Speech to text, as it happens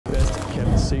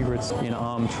secrets in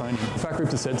arm training. Fat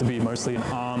Gripz is said to be mostly an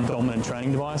arm dominant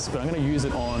training device, but I'm going to use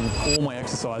it on all my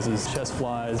exercises, chest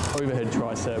flies, overhead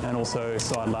tricep, and also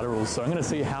side laterals. So I'm going to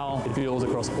see how it feels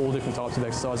across all different types of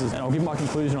exercises, and I'll give my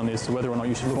conclusion on this to whether or not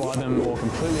you should buy them or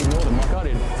completely ignore them like I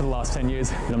did for the last 10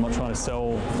 years. And I'm not trying to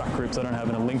sell Fat Gripz. I don't have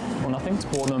a link or nothing.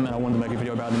 I bought them and I wanted to make a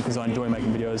video about them because I enjoy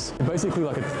making videos. They're basically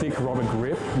like a thick rubber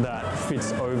grip that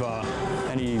fits over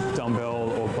any dumbbell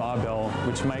or barbell,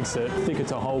 which makes it thicker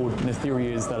to hold. And the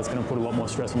theory is that it's going to put a lot more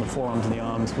stress on the forearms and the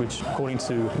arms, which according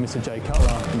to Mr. Jay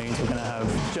Cutler means we're going to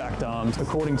have jacked arms.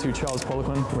 According to Charles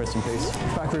Poliquin, rest in peace,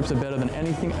 Fat Gripz are better than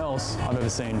anything else I've ever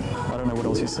seen. I don't know what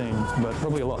else he's seen, but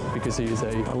probably a lot because he is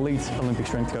an elite Olympic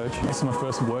strength coach. This is my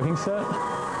first working set.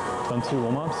 Done 2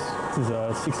 warm-ups. This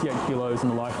is 68 kilos in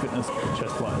the Life Fitness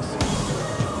chest flies.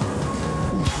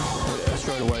 Yeah,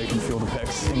 straight away you can feel the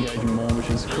pecs engaging more, which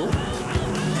is cool.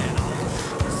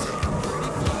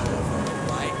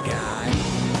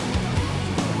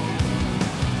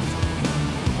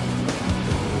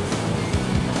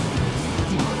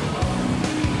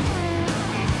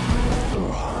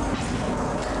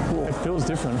 It feels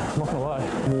different, I'm not gonna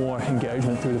lie. More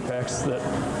engagement through the pecs that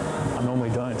I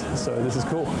normally don't, so this is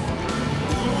cool.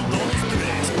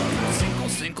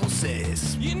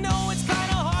 You know it's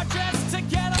kinda hard just to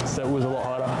get up. Set was a lot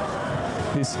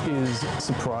harder. This is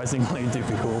surprisingly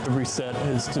difficult. Every set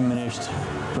has diminished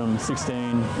from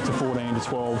 16 to 14 to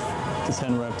 12 to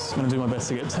 10 reps. I'm gonna do my best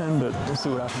to get 10, but we'll see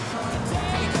what happens.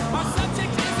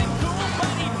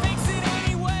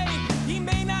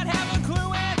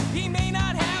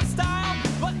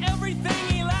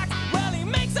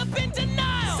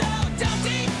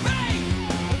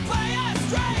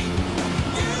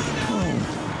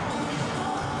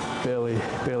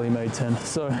 Barely made 10.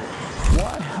 So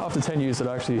why, after 10 years, did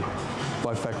I actually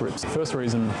buy Fat Gripz? First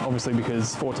reason, obviously,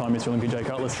 because 4-time Mr. Olympia Jay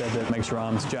Cutler said that makes your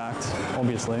arms jacked,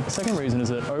 obviously. The second reason is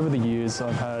that over the years,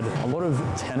 I've had a lot of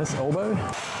tennis elbow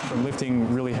from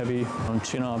lifting really heavy on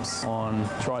chin-ups, on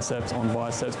triceps, on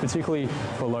biceps, particularly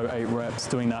below 8 reps,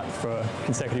 doing that for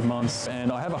consecutive months.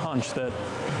 And I have a hunch that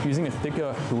using a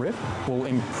thicker grip will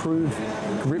improve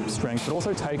grip strength, but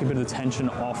also take a bit of the tension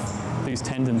off these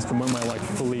tendons from when we're like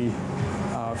fully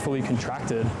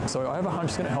contracted. So I have a hunch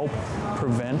it's going to help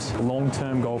prevent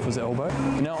long-term golfer's elbow.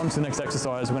 Now on to the next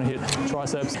exercise. We're going to hit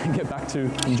triceps and get back to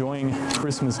enjoying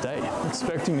Christmas Day. I'm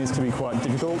expecting this to be quite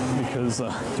difficult because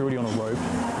it's already on a rope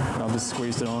and I've just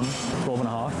squeezed it on.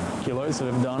 12.5 kilos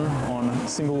that I've done on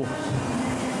single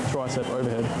tricep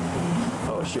overhead.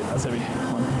 Oh shit, that's heavy.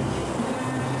 Come on.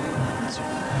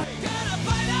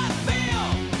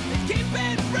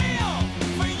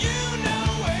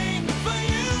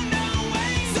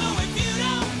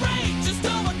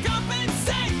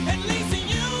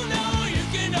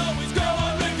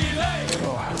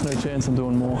 Chance I'm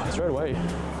doing more. Straight away,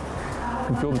 I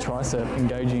can feel the tricep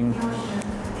engaging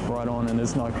right on, and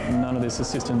there's like none of this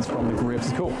assistance from the grips.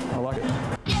 It's cool. I like it.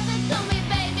 Give it to me,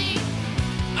 baby.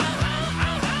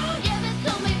 Give it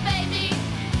to me, baby.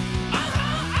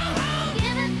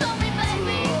 Give it to me,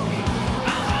 baby.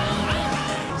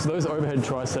 So those overhead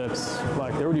triceps,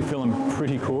 like they're already feeling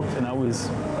pretty cooked, and that was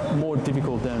more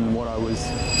difficult than what I was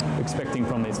expecting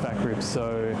from these Fat Gripz.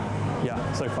 So yeah,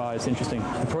 so far it's interesting.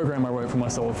 The program I wrote for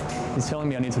myself is telling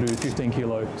me I need to do 15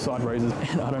 kilo side raises,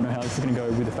 and I don't know how this is going to go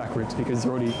with the Fat Gripz because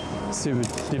they're already super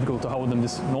difficult to hold them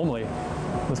just normally.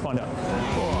 Let's find out.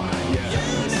 Oh, yeah.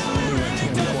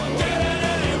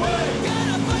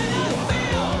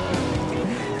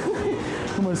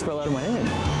 Almost fell out of my hand.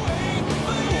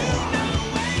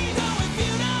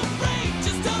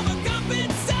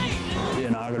 Yeah,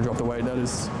 no, I gotta drop the weight. That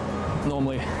is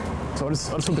normally. So I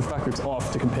just took the Fat Gripz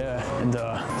off to compare, and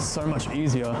so much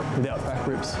easier without Fat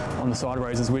Gripz on the side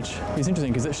raises, which is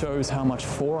interesting because it shows how much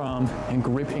forearm and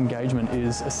grip engagement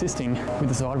is assisting with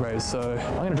the side raise. So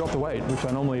I'm going to drop the weight, which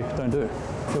I normally don't do.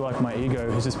 I feel like my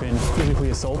ego has just been physically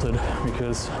assaulted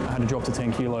because I had to drop to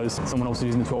 10 kilos. Someone else is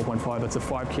using the 12.5. That's a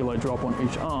 5 kilo drop on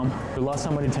each arm. The last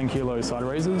time I did 10 kilo side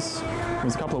raises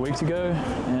was a couple of weeks ago,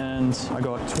 and I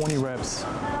got 20 reps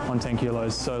on 10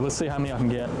 kilos. So let's see how many I can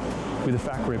get with the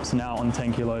Fat Gripz now on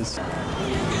 10 kilos.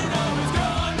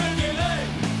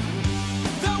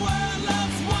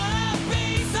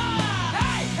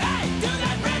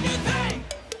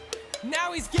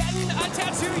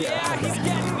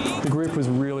 The grip was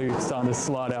really starting to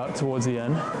slide out towards the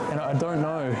end, and I don't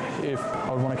know if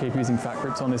I would want to keep using Fat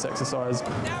Gripz on this exercise.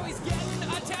 Now he's getting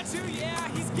a tattoo, yeah,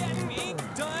 he's getting ink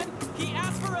done. He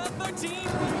asked for a 13.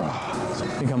 I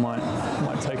think I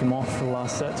might take him off for the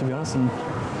last set, to be honest, and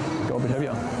go a bit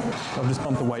heavier. I've just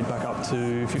bumped the weight back up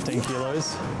to 15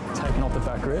 kilos, taken off the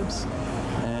Fat Gripz,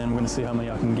 and I'm going to see how many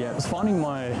I can get. I was finding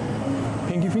my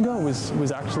pinky finger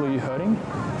was actually hurting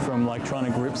from like trying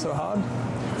to grip so hard.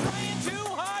 Trying too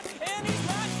hard, and he's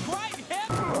not quite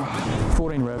hip.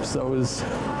 14 reps, that was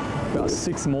about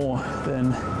 6 more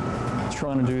than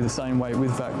trying to do the same weight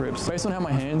with Fat Gripz. Based on how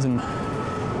my hands and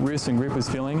wrist and grip was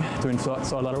feeling doing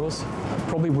side laterals, I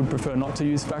probably would prefer not to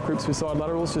use Fat Gripz with side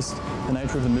laterals, just the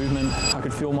nature of the movement. I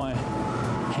could feel my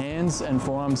hands and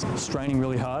forearms straining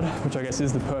really hard, which I guess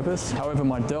is the purpose. However,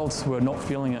 my delts were not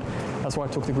feeling it. That's why I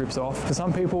took the grips off. For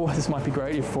some people, this might be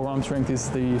great if forearm strength is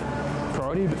the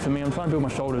priority, but for me, I'm trying to build my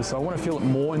shoulders, so I want to feel it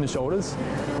more in the shoulders,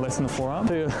 less in the forearm.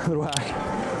 So, a little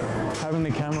hack, having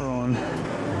the camera on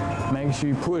makes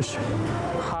you push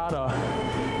harder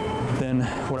than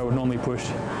what I would normally push.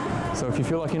 So if you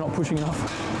feel like you're not pushing enough,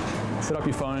 set up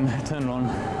your phone, turn it on,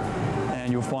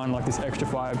 and you'll find like this extra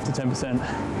 5 to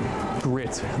 10%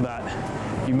 grit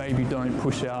that you maybe don't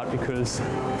push out because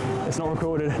it's not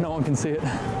recorded, no one can see it.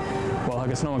 Well, I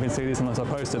guess no one can see this unless I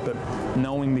post it, but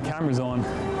knowing the camera's on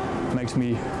makes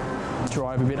me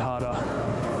drive a bit harder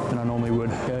than I normally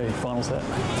would. Okay, final set.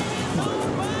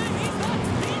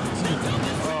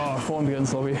 Oh, form's getting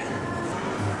sloppy.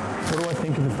 What do I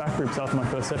think of the Fat Gripz after my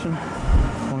first session?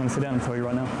 I'm going to sit down and tell you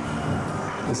right now.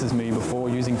 This is me before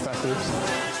using Fat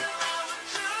Gripz.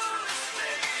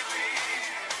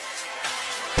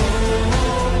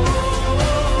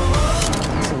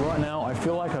 I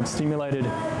feel like I've stimulated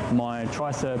my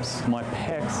triceps, my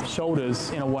pecs, shoulders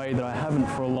in a way that I haven't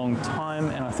for a long time,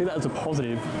 and I see that as a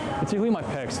positive. Particularly my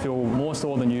pecs feel more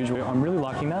sore than usual. I'm really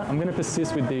liking that. I'm going to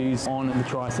persist with these on the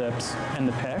triceps and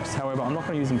the pecs. However, I'm not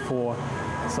going to use them for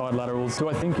side laterals. Do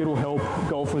I think it'll help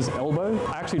golfer's elbow?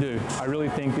 I actually do. I really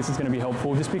think this is going to be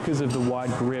helpful just because of the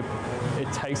wide grip.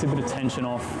 It takes a bit of tension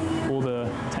off all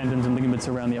the tendons and ligaments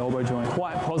around the elbow joint.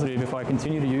 Quite positive, if I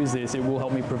continue to use this, it will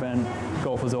help me prevent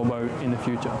golfer's elbow in the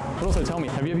future. But also tell me,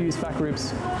 have you ever used Fat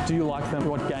Gripz? Do you like them?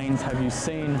 What gains have you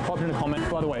seen? Pop it in a comment.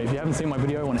 By the way, if you haven't seen my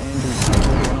video on Andrew's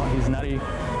or not, he's natty,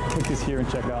 click this here and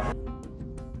check it out.